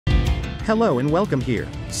Hello and welcome here.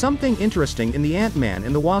 Something interesting in the Ant-Man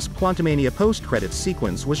and the Wasp Quantumania post-credits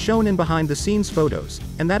sequence was shown in behind-the-scenes photos,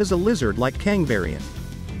 and that is a Lizard-like Kang variant.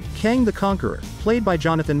 Kang the Conqueror, played by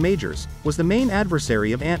Jonathan Majors, was the main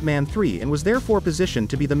adversary of Ant-Man 3 and was therefore positioned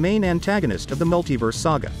to be the main antagonist of the Multiverse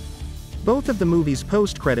Saga. Both of the movie's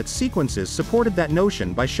post-credits sequences supported that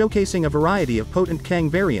notion by showcasing a variety of potent Kang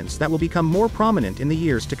variants that will become more prominent in the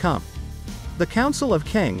years to come. The Council of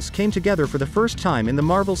Kangs came together for the first time in the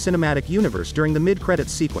Marvel Cinematic Universe during the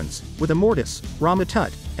mid-credits sequence, with Immortus,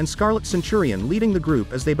 Ramatut, and Scarlet Centurion leading the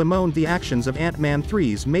group as they bemoaned the actions of Ant-Man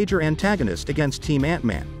 3's major antagonist against Team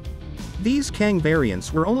Ant-Man. These Kang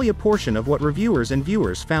variants were only a portion of what reviewers and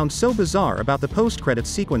viewers found so bizarre about the post-credits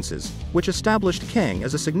sequences, which established Kang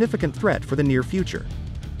as a significant threat for the near future.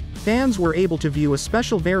 Fans were able to view a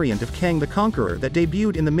special variant of Kang the Conqueror that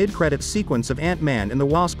debuted in the mid-credits sequence of Ant-Man and the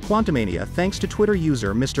Wasp Quantumania thanks to Twitter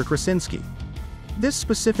user Mr. Krasinski. This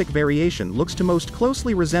specific variation looks to most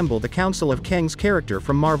closely resemble the Council of Kangs character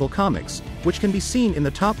from Marvel Comics, which can be seen in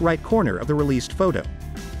the top right corner of the released photo.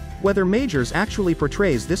 Whether Majors actually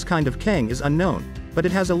portrays this kind of Kang is unknown, but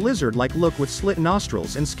it has a lizard-like look with slit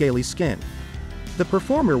nostrils and scaly skin. The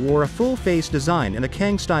performer wore a full-face design and a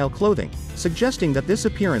Kang-style clothing, suggesting that this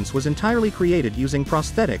appearance was entirely created using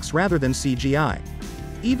prosthetics rather than CGI.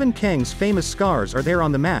 Even Kang's famous scars are there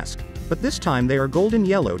on the mask, but this time they are golden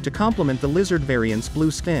yellow to complement the lizard variant's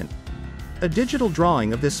blue skin. A digital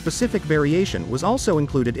drawing of this specific variation was also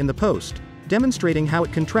included in the post, demonstrating how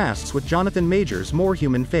it contrasts with Jonathan Majors' more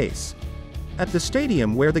human face. At the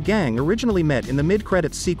stadium where the gang originally met in the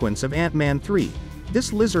mid-credits sequence of Ant-Man 3,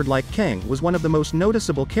 this lizard-like Kang was one of the most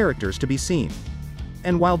noticeable characters to be seen.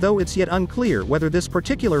 And while though it's yet unclear whether this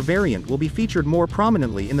particular variant will be featured more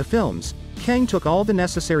prominently in the films, Kang took all the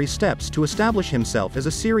necessary steps to establish himself as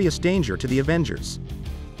a serious danger to the Avengers.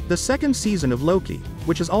 The second season of Loki,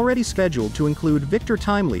 which is already scheduled to include Victor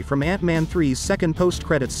Timely from Ant-Man 3's second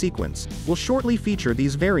post-credits sequence, will shortly feature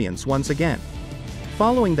these variants once again.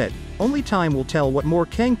 Following that, only time will tell what more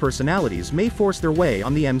Kang personalities may force their way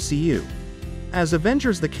on the MCU. As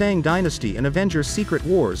Avengers: The Kang Dynasty and Avengers: Secret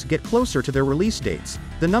Wars get closer to their release dates,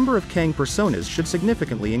 the number of Kang personas should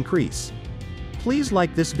significantly increase. Please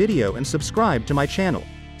like this video and subscribe to my channel.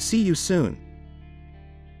 See you soon.